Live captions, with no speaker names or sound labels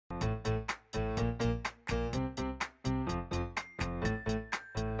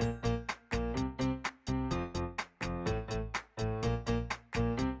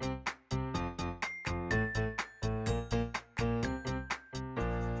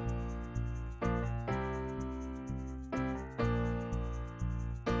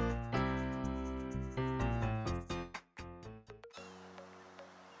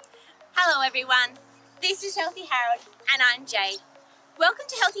Hello everyone, this is Healthy Harold and I'm Jade. Welcome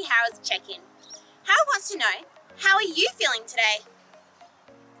to Healthy Harold's check-in. Harold wants to know, how are you feeling today?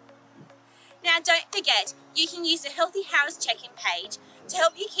 Now don't forget, you can use the Healthy Harold's check-in page to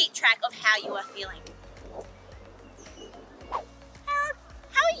help you keep track of how you are feeling. Harold,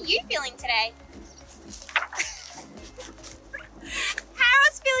 how are you feeling today?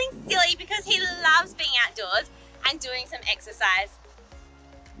 Harold's feeling silly because he loves being outdoors and doing some exercise.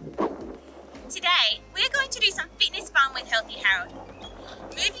 Today, we're going to do some fitness fun with Healthy Harold.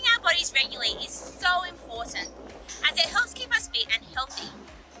 Moving our bodies regularly is so important as it helps keep us fit and healthy.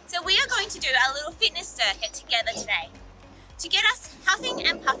 So we are going to do a little fitness circuit together today to get us huffing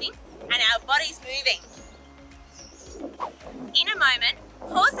and puffing and our bodies moving. In a moment,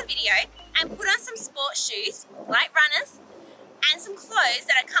 pause the video and put on some sports shoes like runners and some clothes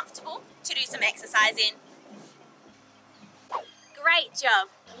that are comfortable to do some exercise in. Great job!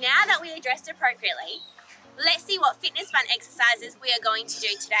 Now that we are dressed appropriately, let's see what fitness fun exercises we are going to do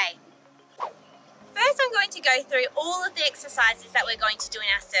today. First, I'm going to go through all of the exercises that we're going to do in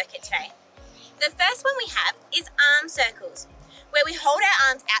our circuit today. The first one we have is arm circles, where we hold our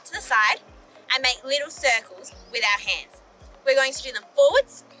arms out to the side and make little circles with our hands. We're going to do them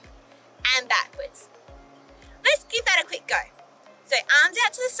forwards and backwards. Let's give that a quick go. So arms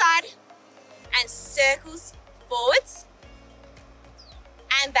out to the side and circles forwards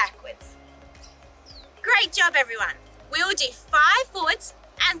and backwards. Great job everyone. We will do 5 forwards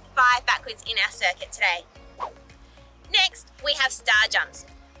and 5 backwards in our circuit today. Next, we have star jumps.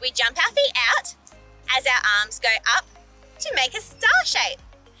 We jump our feet out as our arms go up to make a star shape.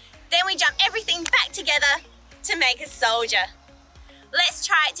 Then we jump everything back together to make a soldier. Let's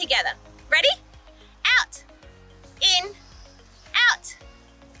try it together. Ready? Out, in, out,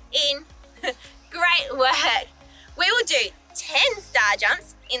 in. Great work. We will do 10 star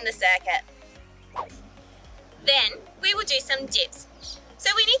jumps in the circuit. Then we will do some dips. So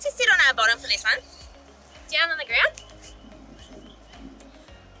we need to sit on our bottom for this one, down on the ground,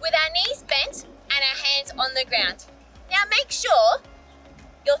 with our knees bent and our hands on the ground. Now make sure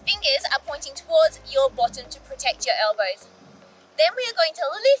your fingers are pointing towards your bottom to protect your elbows. Then we are going to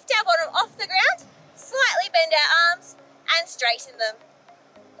lift our bottom off the ground, slightly bend our arms and straighten them.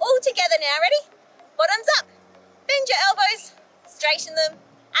 All together now, ready? Bottoms up, bend your elbows, straighten them,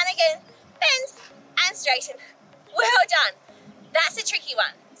 and again, bend and straighten. Well done. That's a tricky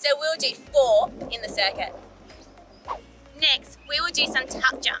one, so we'll do 4 in the circuit. Next, we will do some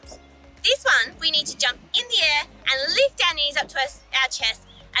tuck jumps. This one, we need to jump in the air and lift our knees up to our chest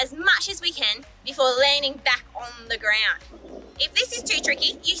as much as we can before landing back on the ground. If this is too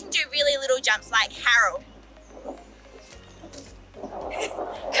tricky, you can do really little jumps like Harold.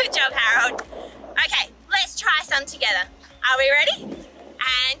 Good job, Harold. Okay, let's try some together. Are we ready?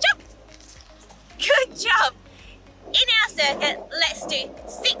 And jump. Good job. In our circuit, let's do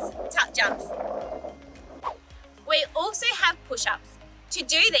 6 tuck jumps. We also have push-ups. To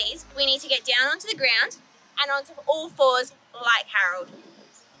do these, we need to get down onto the ground and onto all 4s like Harold.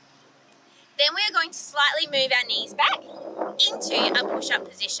 Then we are going to slightly move our knees back into a push-up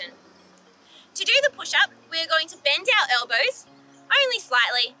position. To do the push-up, we are going to bend our elbows, only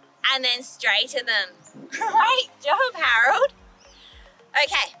slightly, and then straighten them. Great job, Harold.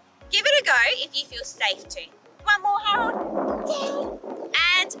 Okay, give it a go if you feel safe to. One more, Harold. Down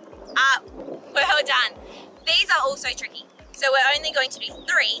and up. Well done. These are also tricky, so we're only going to do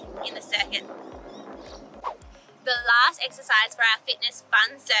 3 in the circuit. The last exercise for our fitness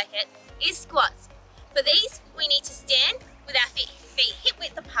fun circuit is squats. For these, we need to stand with our feet hip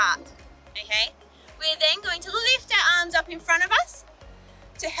width apart. Okay? We're then going to lift our arms up in front of us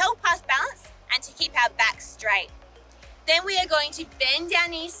to help us balance and to keep our back straight. Then we are going to bend our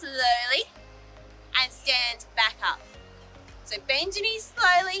knees slowly and stand back up. So bend your knees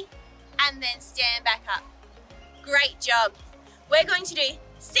slowly and then stand back up. Great job. We're going to do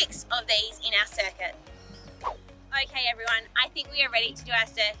 6 of these in our circuit. Okay everyone, I think we are ready to do our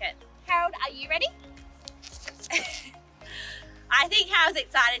circuit. Harold, are you ready? I think Harold's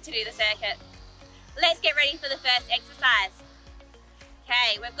excited to do the circuit. Let's get ready for the first exercise.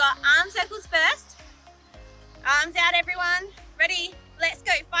 Okay, we've got arm circles first. Arms out everyone. Ready? Let's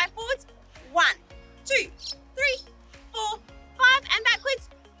go. 5 forwards. 1, 2, 3, 4, 5 and backwards.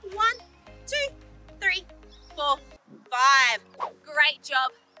 1, 2, 3, 4, 5. Great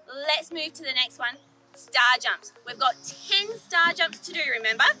job. Let's move to the next one. Star jumps. We've got 10 star jumps to do,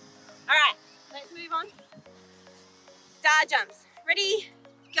 remember? All right, let's move on. Star jumps. Ready?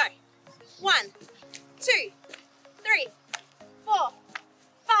 Go. 1, 2, 3, 4,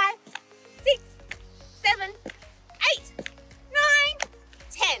 5, 6, 7, 8, 9,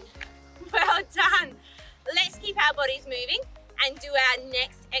 10. Well done. Let's keep our bodies moving and do our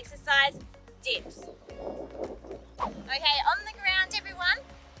next exercise, dips. Okay, on the ground, everyone.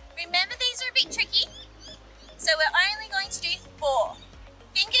 Remember, these are a bit tricky. So we're only going to do 4.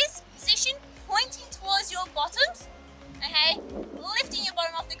 Fingers, position, pointing towards your bottoms. Okay, lifting your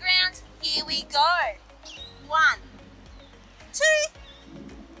bottom off the ground. Here we go. 1, 2,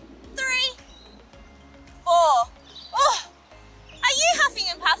 3, 4. Oh, are you huffing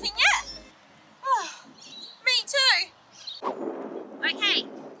and puffing yet? Oh, me too. Okay,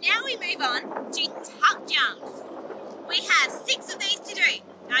 now we move on to tuck jumps. We have 6 of these to do.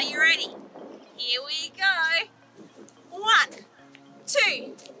 Are you ready? Here we go. 1,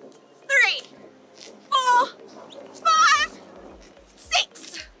 2, 3, 4, 5,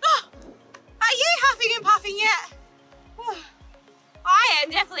 6. Oh, are you huffing and puffing yet? Oh, I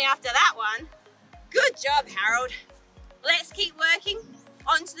am definitely after that one. Good job, Harold. Let's keep working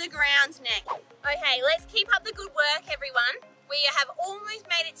onto the ground next. Okay, let's keep up the good work, everyone. We have almost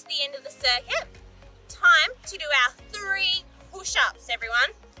made it to the end of the circuit. Time to do our 3 push-ups,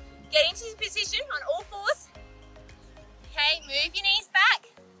 everyone. Get into position on all 4s. Okay, move your knees back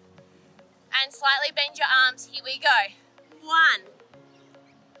and slightly bend your arms. Here we go. 1,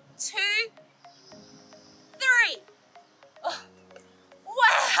 2, 3. Oh,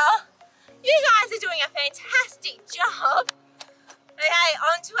 wow, you guys are doing a fantastic job. Okay,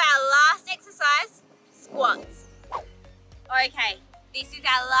 on to our last exercise, squats. Okay, this is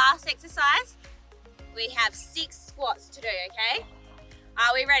our last exercise. We have 6 squats to do, okay?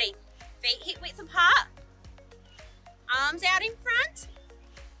 Are we ready? Feet hip width apart. Arms out in front.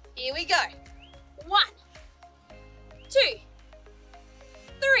 Here we go. 1, 2,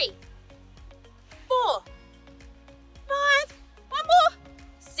 3, 4, 5. One more.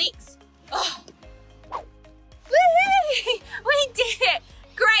 6. Oh. Woohoo! We did it.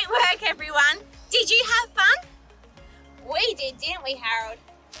 Great work, everyone. Did you have fun? We did, didn't we, Harold?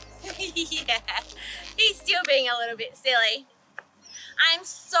 Yeah, he's still being a little bit silly. I'm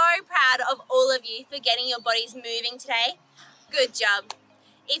so proud of all of you for getting your bodies moving today. Good job.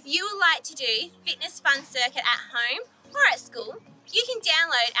 If you would like to do Fitness Fun Circuit at home or at school, you can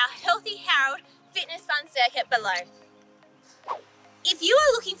download our Healthy Harold Fitness Fun Circuit below. If you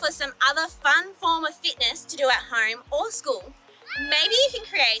are looking for some other fun form of fitness to do at home or school, maybe you can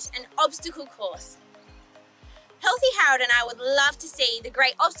create an obstacle course. Healthy Harold and I would love to see the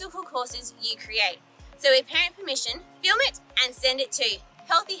great obstacle courses you create. So with parent permission, film it and send it to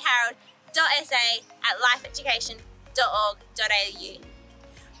healthyharold.sa@lifeeducation.org.au.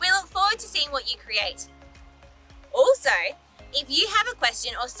 We look forward to seeing what you create. Also, if you have a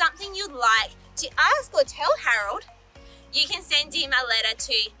question or something you'd like to ask or tell Harold, you can send him a letter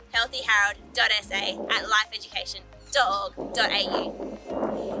to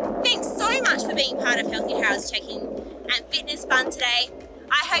healthyharold.sa@lifeeducation.org.au. Thanks so much for being part of Healthy Harold's check-in and fitness fun today.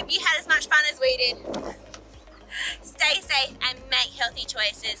 I hope you had as much fun as we did. Stay safe and make healthy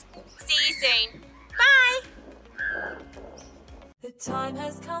choices. See you soon. Bye. The time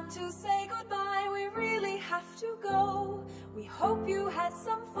has come to say goodbye, we really have to go. We hope you had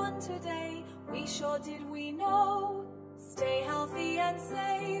some fun today, we sure did, we know. Stay healthy and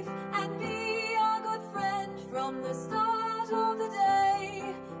safe and be a good friend from the start of the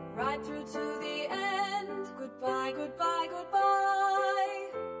day right through to the end. Goodbye, goodbye, goodbye.